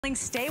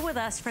Stay with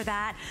us for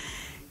that.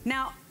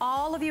 Now,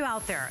 all of you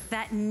out there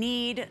that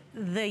need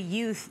the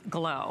youth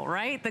glow,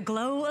 right? The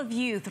glow of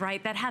youth,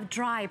 right? That have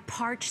dry,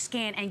 parched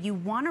skin, and you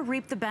want to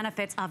reap the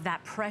benefits of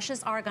that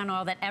precious argan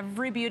oil that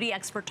every beauty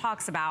expert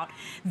talks about.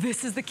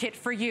 This is the kit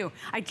for you.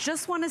 I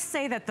just want to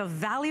say that the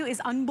value is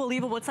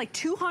unbelievable. It's like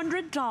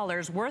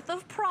 $200 worth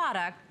of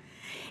product.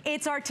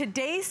 It's our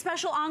today's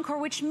special encore,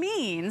 which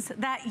means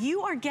that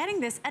you are getting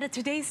this at a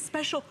today's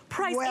special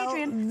price,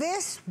 Adrienne.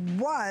 This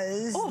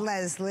was,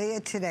 Leslie, a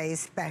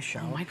today's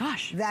special. Oh my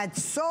gosh. That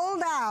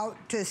sold out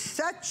to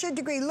such a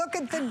degree. Look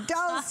at the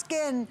dull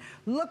skin.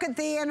 Look at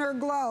the inner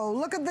glow.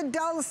 Look at the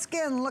dull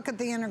skin. Look at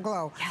the inner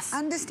glow. Yes.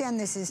 Understand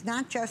this is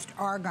not just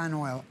argan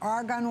oil.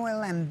 Argan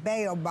oil and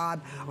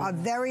baobab are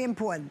very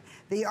important.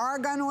 The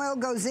argan oil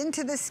goes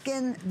into the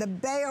skin. The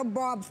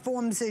baobab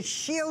forms a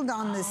shield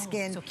on the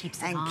skin so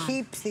keeps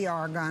keeps the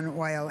argan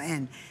oil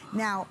in.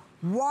 Now,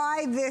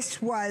 why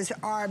this was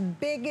our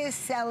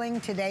biggest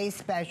selling today's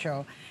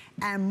special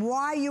and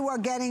why you are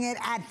getting it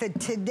at the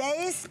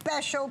today's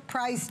special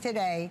price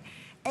today,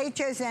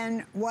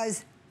 HSN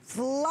was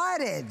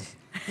flooded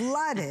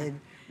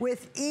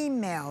with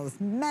emails,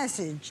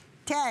 message,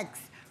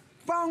 text,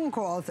 phone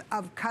calls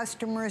of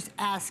customers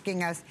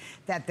asking us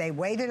that they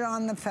waited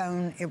on the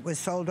phone, it was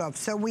sold off.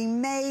 So we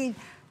made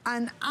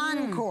an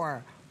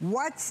encore.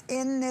 What's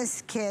in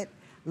this kit?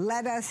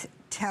 Let us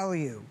tell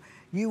you.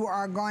 You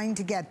are going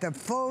to get the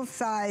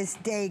full-size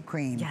day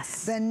cream,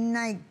 the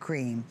night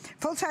cream.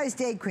 Full-size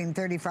day cream,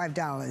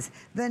 $35.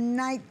 The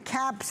night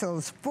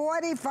capsules,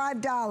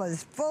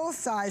 $45.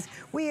 Full-size,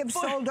 we have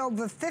sold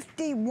over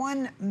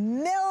 51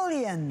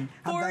 million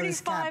of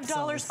those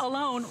capsules. $45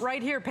 alone,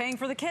 right here, paying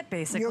for the kit,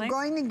 basically. You're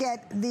going to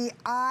get the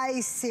eye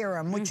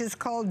serum, which is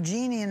called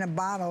Genie in a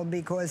Bottle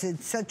because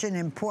it's such an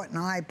important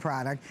eye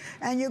product.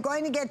 And you're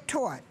going to get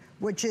Taut,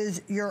 which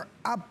is your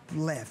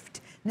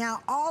uplift.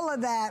 Now, all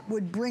of that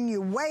would bring you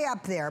way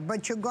up there,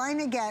 but you're going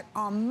to get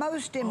our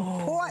most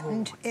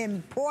important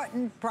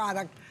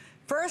product.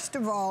 First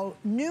of all,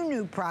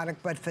 new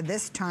product, but for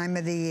this time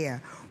of the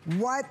year.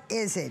 What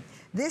is it?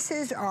 This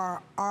is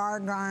our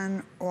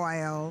Argan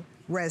Oil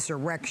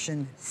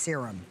Resurrection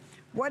Serum.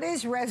 What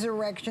is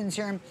Resurrection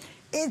Serum?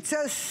 It's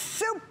a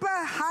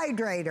super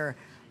hydrator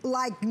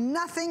like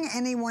nothing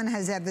anyone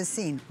has ever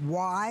seen.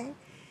 Why?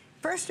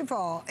 First of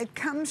all, it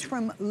comes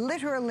from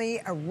literally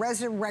a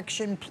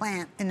resurrection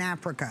plant in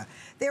Africa.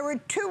 There are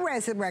 2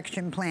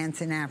 resurrection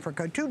plants in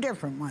Africa, 2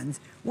 different ones.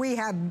 We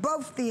have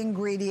both the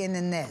ingredient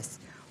in this.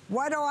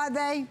 What are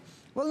they?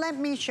 Well, let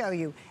me show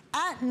you.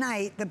 At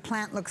night, the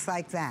plant looks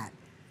like that.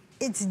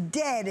 It's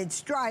dead,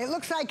 it's dry. It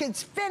looks like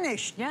it's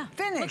finished. Yeah,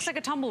 finished. Looks like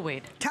a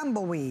tumbleweed.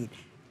 Tumbleweed.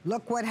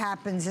 Look what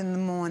happens in the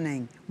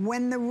morning.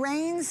 When the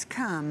rains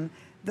come,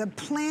 the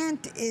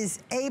plant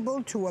is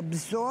able to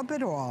absorb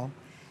it all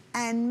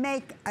and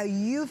make a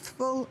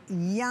youthful,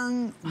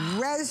 young,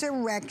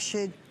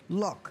 resurrection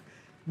look.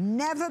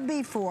 Never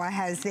before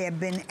has there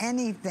been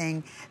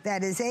anything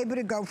that is able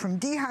to go from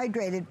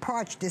dehydrated,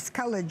 parched,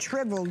 discolored,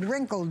 shriveled,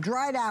 wrinkled,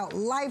 dried out,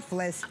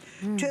 lifeless,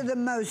 to the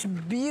most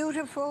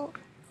beautiful,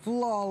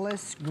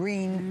 flawless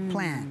green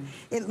plant.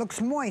 It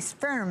looks moist,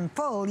 firm,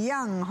 full,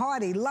 young,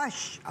 hearty,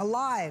 lush,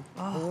 alive,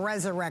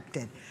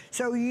 resurrected.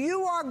 So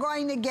you are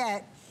going to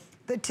get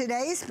the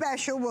today's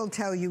special. Will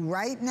tell you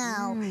right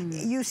now.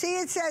 You see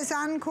it says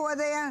Encore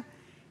there?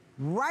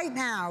 Right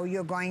now,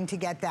 you're going to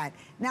get that.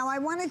 Now, I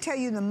want to tell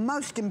you the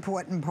most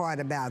important part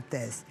about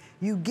this.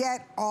 You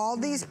get all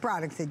these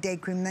products, the day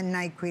cream, the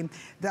night cream,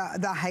 the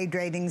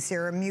hydrating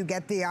serum, you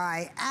get the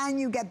eye, and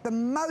you get the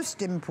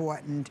most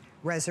important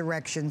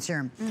resurrection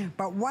serum.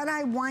 But what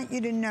I want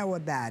you to know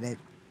about it,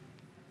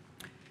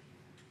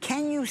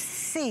 can you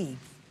see,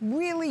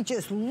 really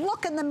just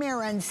look in the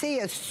mirror and see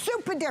a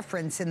super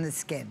difference in the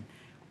skin?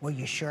 Well,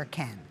 you sure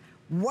can.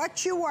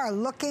 What you are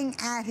looking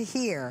at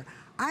here,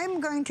 I'm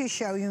going to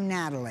show you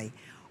Natalie.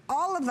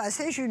 All of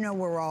us, as you know,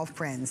 we're all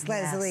friends.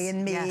 Leslie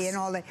and me and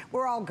all that.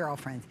 We're all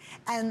girlfriends.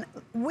 And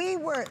we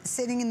were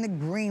sitting in the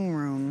green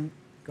room,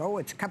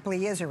 it's a couple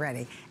of years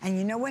already. And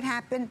you know what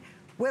happened?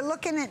 We're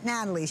looking at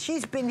Natalie.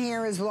 She's been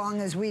here as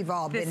long as we've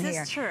all been here.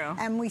 This is true.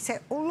 And we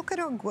said, oh, look at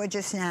our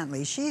gorgeous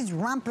Natalie. She's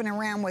romping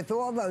around with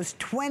all those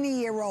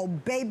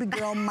 20-year-old baby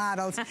girl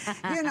models.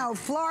 You know,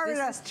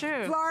 Florida. This is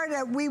true.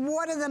 Florida, we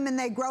water them and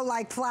they grow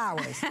like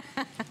flowers.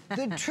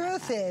 The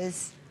truth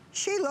is,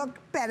 she looked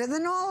better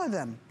than all of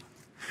them.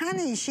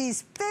 Honey,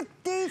 she's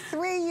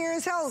 53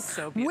 years old.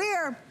 So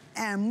beautiful.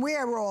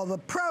 We're all the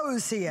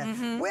pros here.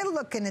 We're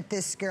looking at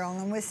this girl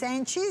and we're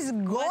saying, she's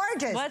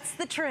gorgeous. What's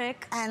the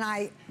trick? And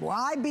I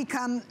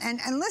become, and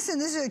listen,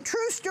 this is a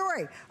true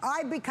story.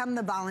 I become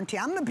the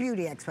volunteer. I'm the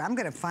beauty expert. I'm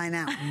gonna find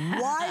out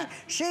why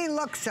she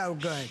looks so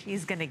good.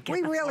 She's gonna get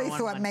We really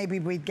thought maybe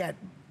we'd get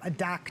a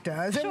doctor.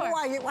 I said,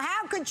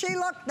 how could she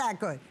look that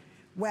good?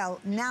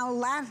 Well,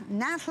 now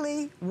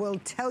Natalie will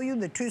tell you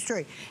the true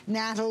story.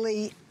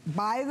 Natalie,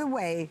 by the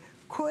way,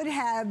 could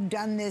have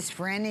done this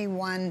for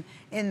anyone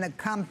in the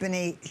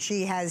company.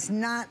 She has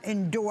not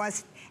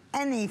endorsed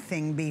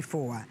anything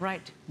before.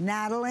 Right.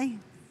 Natalie,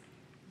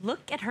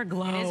 Look at her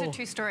glow. It is a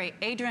true story.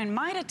 Adrian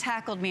might have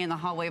tackled me in the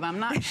hallway, but I'm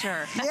not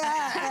sure.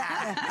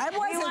 I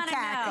wasn't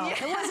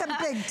tackled. It was a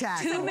big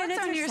tackle. 2 minutes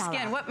on your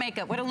skin. What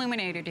makeup, what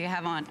illuminator do you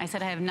have on? I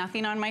said, I have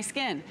nothing on my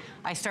skin.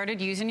 I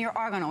started using your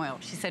argan oil.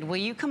 She said, will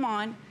you come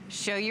on,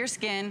 show your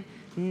skin,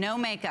 no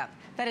makeup.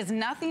 That is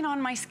nothing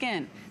on my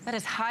skin. That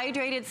is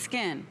hydrated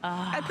skin.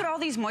 I put all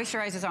these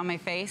moisturizers on my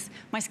face.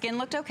 My skin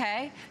looked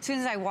okay. As soon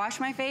as I washed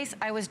my face,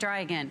 I was dry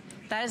again.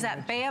 That is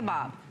that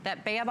Baobab.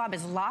 That Baobab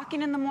is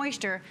locking in the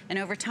moisture, and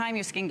over time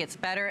your skin gets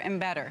better and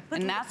better.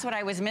 And that's what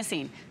I was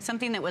missing,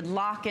 something that would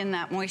lock in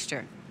that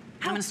moisture.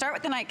 I'm gonna start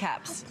with the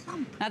nightcaps.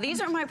 Now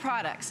these are my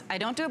products. I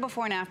don't do a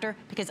before and after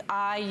because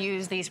I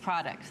use these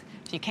products.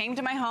 If you came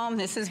to my home,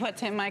 this is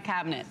what's in my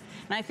cabinet.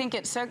 And I think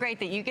it's so great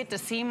that you get to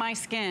see my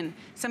skin,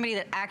 somebody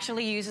that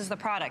actually uses the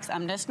products.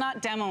 I'm just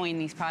not demoing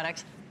these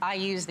products, I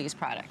use these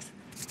products.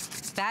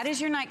 That is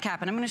your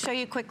nightcap, and I'm gonna show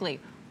you quickly.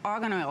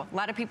 Argan oil, a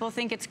lot of people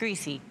think it's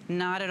greasy.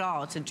 Not at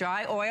all, it's a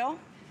dry oil.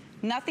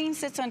 Nothing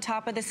sits on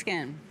top of the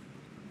skin.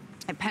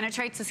 It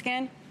penetrates the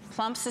skin,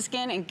 plumps the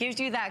skin, and gives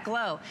you that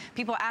glow.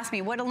 People ask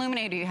me, what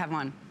illuminator do you have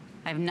on?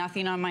 I have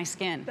nothing on my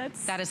skin.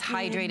 That is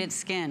hydrated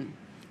skin.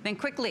 Then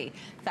quickly,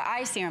 the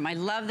eye serum. I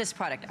love this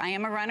product. I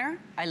am a runner.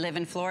 I live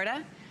in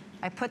Florida.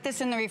 I put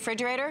this in the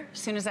refrigerator. As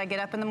soon as I get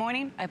up in the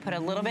morning, I put a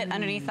little bit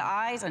underneath the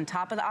eyes, on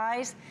top of the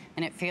eyes,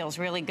 and it feels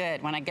really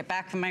good. When I get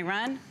back from my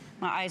run,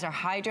 my eyes are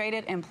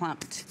hydrated and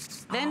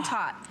plumped. Then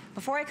Tot,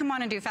 before I come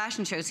on and do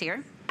fashion shows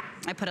here,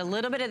 I put a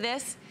little bit of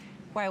this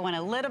where I want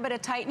a little bit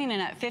of tightening,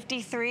 and at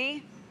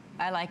 53,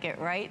 I like it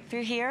right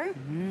through here.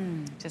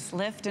 Just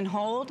lift and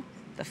hold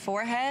the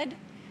forehead.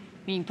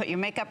 You can put your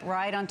makeup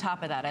right on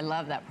top of that. I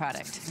love that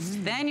product.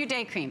 Then your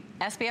day cream,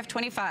 SPF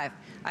 25.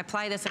 I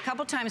apply this a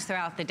couple times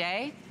throughout the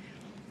day.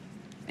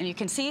 And you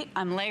can see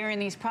I'm layering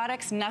these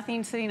products,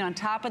 nothing sitting on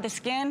top of the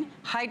skin,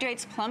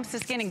 hydrates, plumps the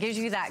skin, and gives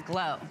you that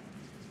glow.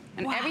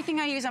 And everything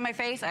I use on my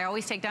face, I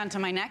always take down to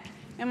my neck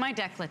and my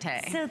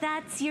décolleté. So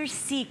that's your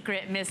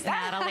secret, Miss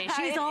Natalie.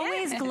 She's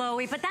always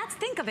glowy, but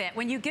think of it.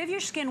 When you give your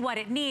skin what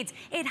it needs,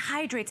 it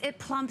hydrates, it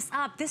plumps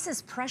up. This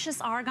is precious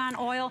argan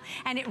oil,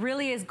 and it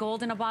really is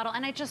gold in a bottle.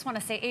 And I just want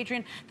to say,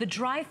 Adrian, the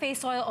dry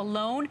face oil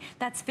alone,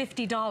 that's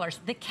 $50.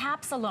 The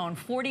caps alone,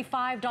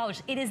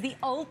 $45. It is the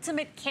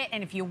ultimate kit,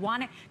 and if you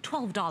want it,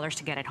 $12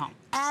 to get it home.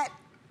 At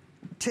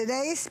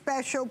today's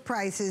special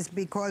prices,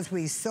 because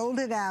we sold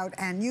it out,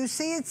 and you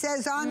see it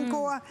says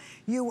Encore.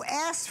 You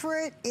asked for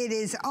it, it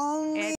is only